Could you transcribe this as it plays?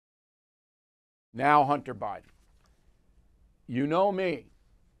Now Hunter Biden. You know me.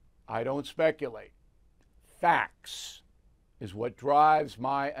 I don't speculate. Facts is what drives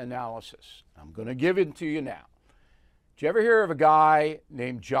my analysis. I'm going to give it to you now. Did you ever hear of a guy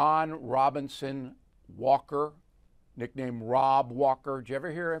named John Robinson Walker, nicknamed Rob Walker? Did you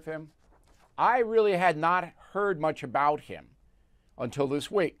ever hear of him? I really had not heard much about him until this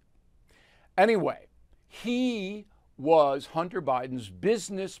week. Anyway, he was Hunter Biden's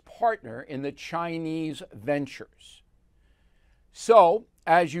business partner in the Chinese ventures. So,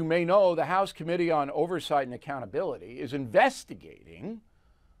 as you may know, the House Committee on Oversight and Accountability is investigating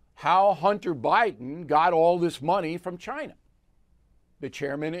how Hunter Biden got all this money from China. The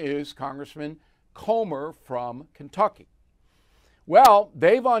chairman is Congressman Comer from Kentucky. Well,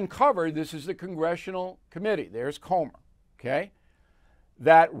 they've uncovered, this is the Congressional Committee, there's Comer, okay,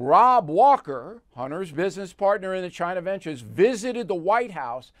 that Rob Walker, Hunter's business partner in the China ventures, visited the White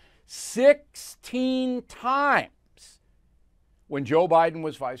House 16 times when Joe Biden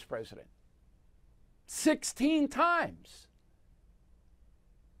was vice president. 16 times.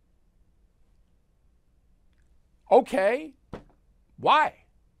 Okay, why?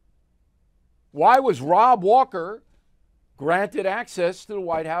 Why was Rob Walker granted access to the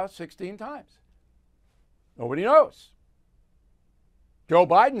White House 16 times? Nobody knows. Joe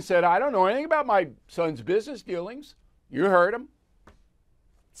Biden said, I don't know anything about my son's business dealings. You heard him.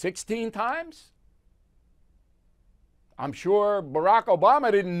 16 times? I'm sure Barack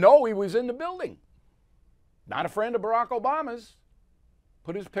Obama didn't know he was in the building. Not a friend of Barack Obama's.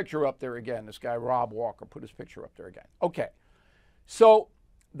 Put his picture up there again. This guy, Rob Walker, put his picture up there again. Okay. So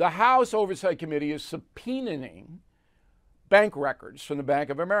the House Oversight Committee is subpoenaing bank records from the Bank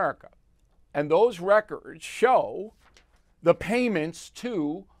of America. And those records show the payments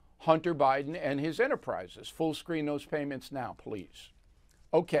to Hunter Biden and his enterprises. Full screen those payments now, please.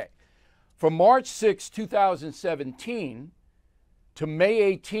 Okay. From March 6, 2017 to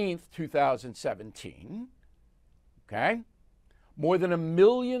May 18th, 2017, okay, more than $1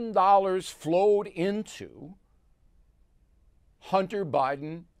 million flowed into Hunter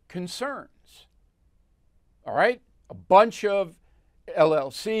Biden concerns. All right? A bunch of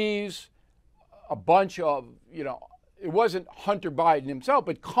LLCs, a bunch of, it wasn't Hunter Biden himself,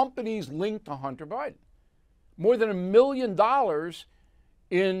 but companies linked to Hunter Biden. More than $1 million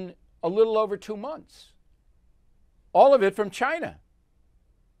in a little over 2 months. All of it from China.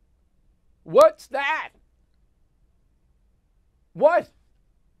 What's that? What?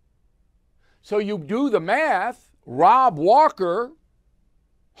 So you do the math. Rob Walker,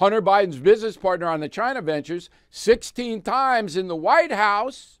 Hunter Biden's business partner on the China ventures, 16 times in the White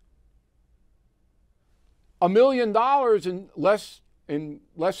House, $1 million in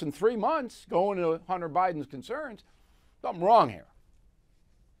less than 3 months going to Hunter Biden's concerns. Something wrong here.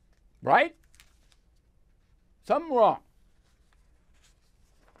 Right? Something wrong.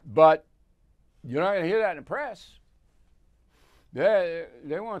 But you're not going to hear that in the press. They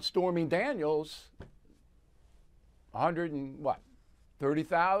want Stormy Daniels, 100 and what,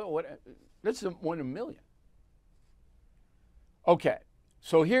 30,000? What? That's $1 million. Okay,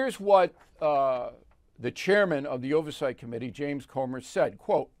 so here's what the chairman of the Oversight Committee, James Comer, said,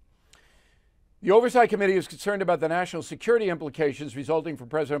 quote, the Oversight Committee is concerned about the national security implications resulting from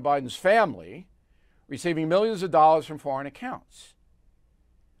President Biden's family receiving millions of dollars from foreign accounts.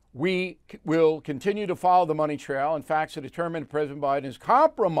 We will continue to follow the money trail and facts to determine if President Biden is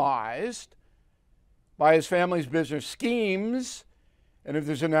compromised by his family's business schemes and if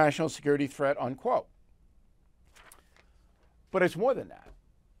there's a national security threat, unquote. But it's more than that.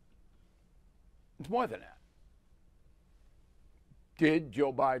 It's more than that. Did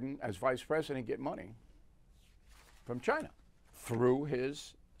Joe Biden, as vice president, get money from China through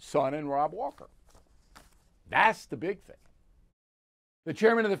his son and Rob Walker? That's the big thing. The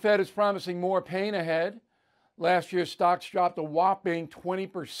chairman of the Fed is promising more pain ahead. Last year's stocks dropped a whopping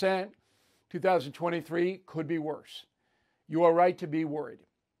 20%. 2023 could be worse. You are right to be worried.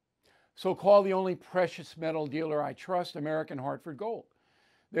 So call the only precious metal dealer I trust, American Hartford Gold.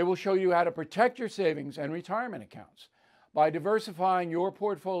 They will show you how to protect your savings and retirement accounts by diversifying your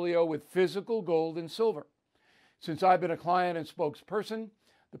portfolio with physical gold and silver. Since I've been a client and spokesperson,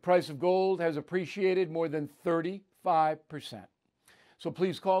 the price of gold has appreciated more than 35%. So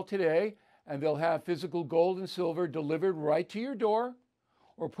please call today and they'll have physical gold and silver delivered right to your door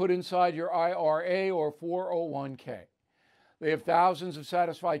or put inside your IRA or 401k. They have thousands of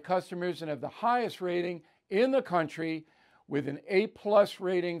satisfied customers and have the highest rating in the country with an A+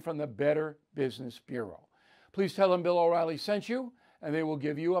 rating from the Better Business Bureau. Please tell them Bill O'Reilly sent you, and they will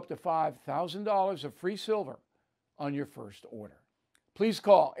give you up to $5,000 of free silver on your first order. please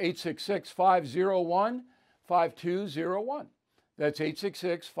call 866-501-5201. That's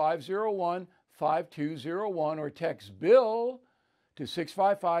 866-501-5201, or text BILL to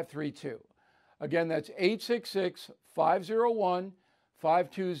 65532. Again, that's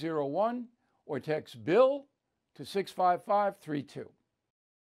 866-501-5201, or text BILL to 65532.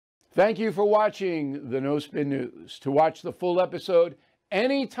 Thank you for watching the No Spin News. To watch the full episode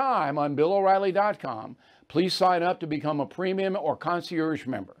anytime on BillO'Reilly.com, please sign up to become a premium or concierge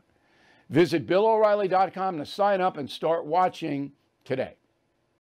member. Visit BillO'Reilly.com to sign up and start watching today.